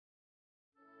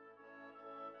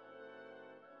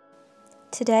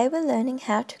Today we're learning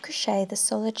how to crochet the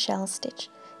solid shell stitch.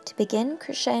 To begin,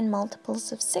 crochet in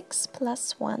multiples of 6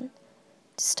 plus 1.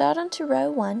 To start onto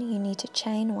row 1, you need to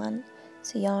chain 1.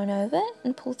 So yarn over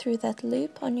and pull through that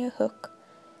loop on your hook.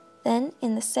 Then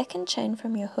in the second chain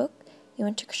from your hook, you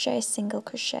want to crochet a single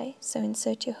crochet. So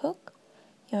insert your hook,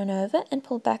 yarn over and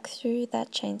pull back through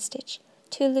that chain stitch.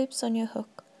 2 loops on your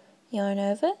hook. Yarn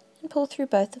over and pull through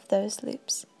both of those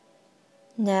loops.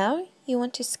 Now you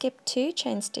want to skip 2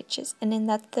 chain stitches, and in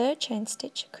that third chain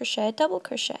stitch crochet a double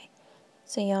crochet.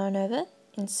 So yarn over,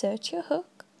 insert your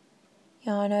hook,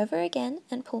 yarn over again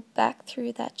and pull back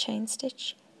through that chain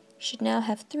stitch. You should now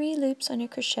have 3 loops on your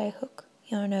crochet hook.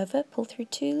 Yarn over, pull through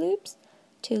 2 loops,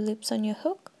 2 loops on your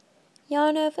hook,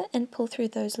 yarn over and pull through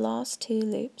those last 2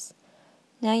 loops.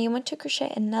 Now you want to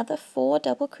crochet another 4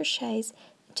 double crochets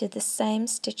into the same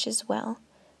stitch as well.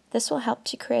 This will help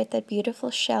to create that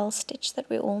beautiful shell stitch that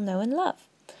we all know and love.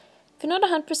 If you're not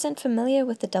 100% familiar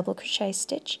with the double crochet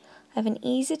stitch, I have an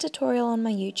easy tutorial on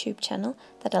my YouTube channel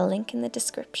that I'll link in the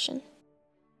description.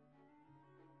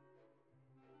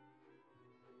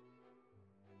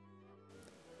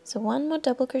 So 1 more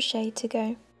double crochet to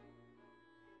go.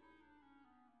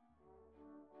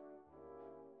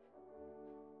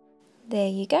 There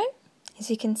you go. As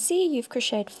you can see, you've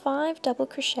crocheted 5 double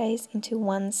crochets into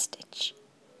 1 stitch.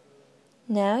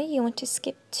 Now you want to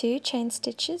skip 2 chain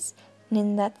stitches, and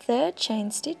in that third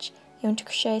chain stitch you want to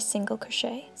crochet a single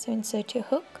crochet. So insert your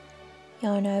hook,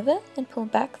 yarn over and pull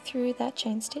back through that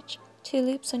chain stitch, 2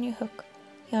 loops on your hook,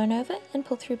 yarn over and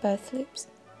pull through both loops.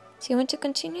 So you want to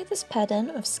continue this pattern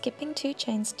of skipping 2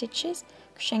 chain stitches,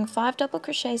 crocheting 5 double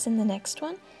crochets in the next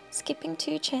one, skipping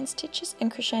 2 chain stitches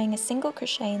and crocheting a single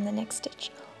crochet in the next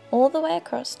stitch, all the way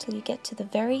across till you get to the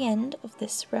very end of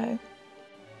this row.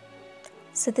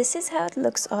 So this is how it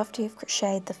looks after you've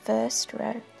crocheted the first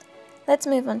row. Let's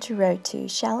move on to row 2,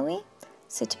 shall we?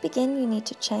 So to begin you need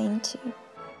to chain 2.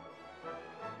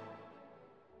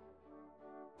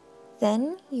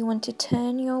 Then you want to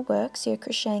turn your work so you're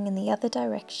crocheting in the other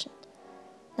direction.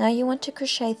 Now you want to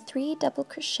crochet 3 double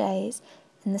crochets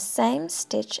in the same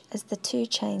stitch as the 2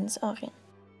 chains are in.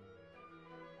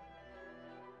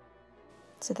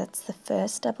 So that's the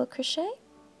first double crochet.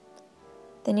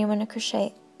 Then you want to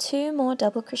crochet 2 more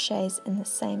double crochets in the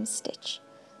same stitch.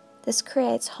 This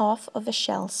creates half of a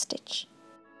shell stitch.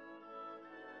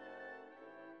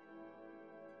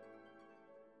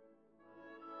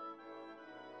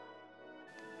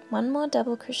 One more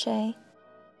double crochet.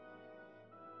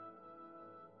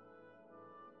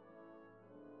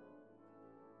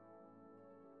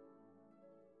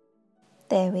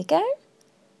 There we go.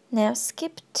 Now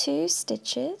skip 2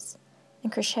 stitches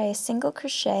and crochet a single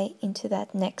crochet into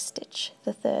that next stitch,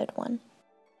 the third one.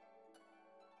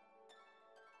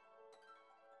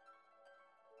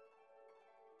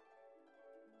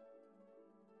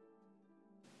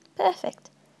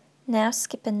 Perfect. Now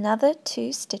skip another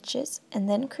 2 stitches and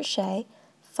then crochet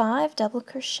 5 double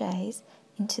crochets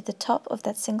into the top of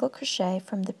that single crochet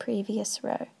from the previous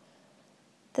row.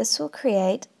 This will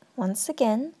create, once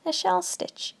again, a shell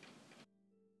stitch.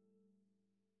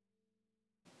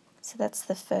 So that's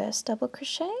the first double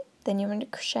crochet. Then you want to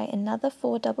crochet another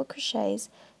 4 double crochets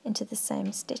into the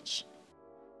same stitch.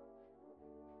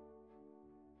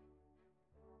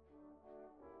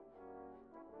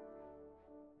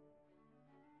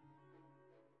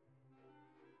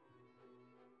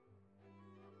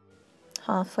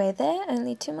 Halfway there,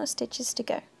 only 2 more stitches to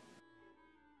go.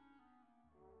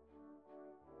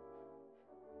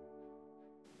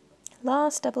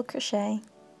 Last double crochet.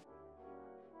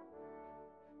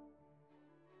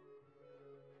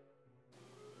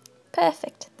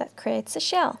 Perfect, that creates a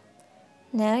shell.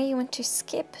 Now you want to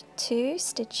skip 2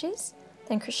 stitches,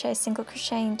 then crochet a single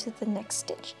crochet into the next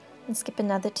stitch, and skip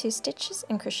another 2 stitches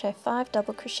and crochet 5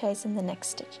 double crochets in the next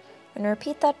stitch. And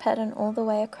repeat that pattern all the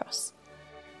way across.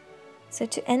 So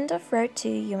to end off row 2,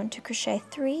 you want to crochet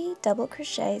 3 double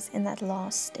crochets in that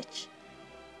last stitch.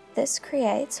 This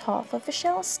creates half of a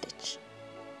shell stitch.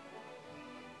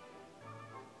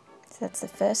 So that's the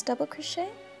first double crochet.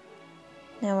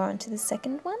 Now we're on to the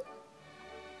second one.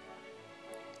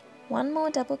 1 more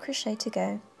double crochet to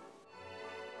go.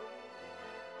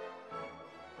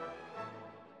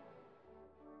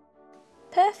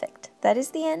 Perfect, that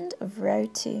is the end of row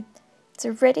 2. It's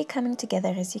already coming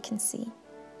together, as you can see.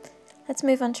 Let's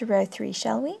move on to row 3,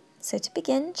 shall we? So to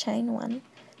begin, chain 1.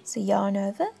 So yarn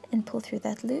over and pull through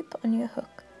that loop on your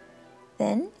hook.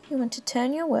 Then you want to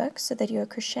turn your work so that you are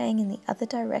crocheting in the other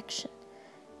direction.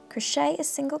 Crochet a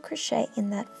single crochet in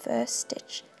that first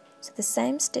stitch, so the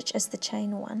same stitch as the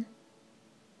chain 1.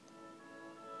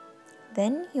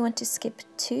 Then you want to skip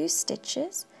 2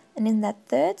 stitches, and in that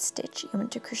third stitch you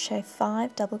want to crochet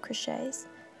 5 double crochets.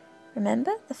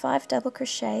 Remember, the 5 double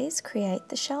crochets create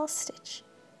the shell stitch.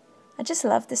 I just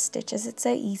love this stitch as it's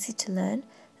so easy to learn,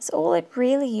 as all it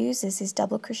really uses is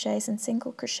double crochets and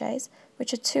single crochets,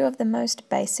 which are two of the most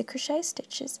basic crochet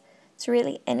stitches, so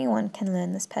really anyone can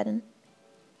learn this pattern.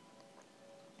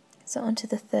 So onto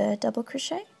the third double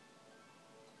crochet.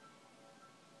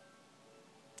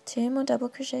 2 more double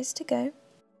crochets to go.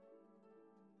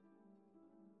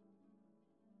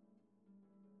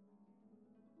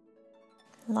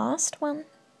 Last one.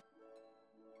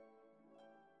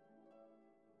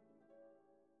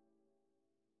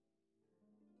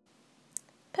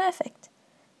 Perfect.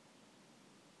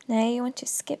 Now you want to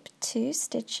skip 2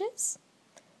 stitches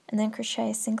and then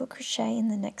crochet a single crochet in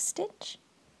the next stitch.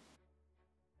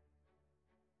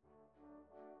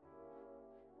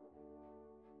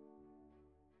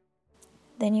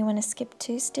 Then you want to skip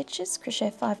 2 stitches,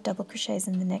 crochet 5 double crochets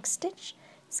in the next stitch,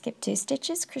 skip 2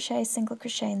 stitches, crochet a single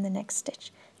crochet in the next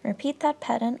stitch, and repeat that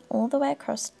pattern all the way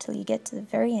across till you get to the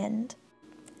very end.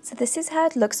 So this is how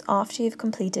it looks after you've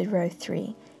completed row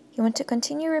 3. You want to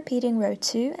continue repeating row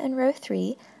 2 and row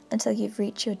 3 until you've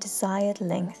reached your desired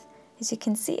length. As you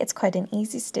can see, it's quite an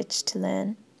easy stitch to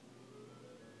learn.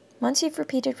 Once you've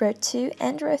repeated row 2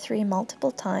 and row 3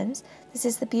 multiple times, this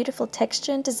is the beautiful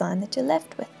texture and design that you're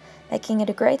left with, making it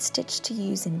a great stitch to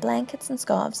use in blankets and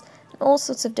scarves and all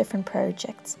sorts of different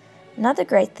projects. Another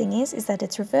great thing is that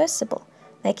it's reversible,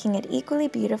 making it equally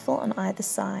beautiful on either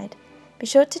side. Be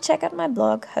sure to check out my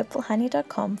blog,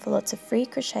 hopefulhoney.com, for lots of free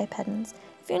crochet patterns.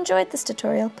 If you enjoyed this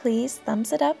tutorial, please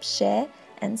thumbs it up, share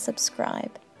and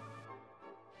subscribe.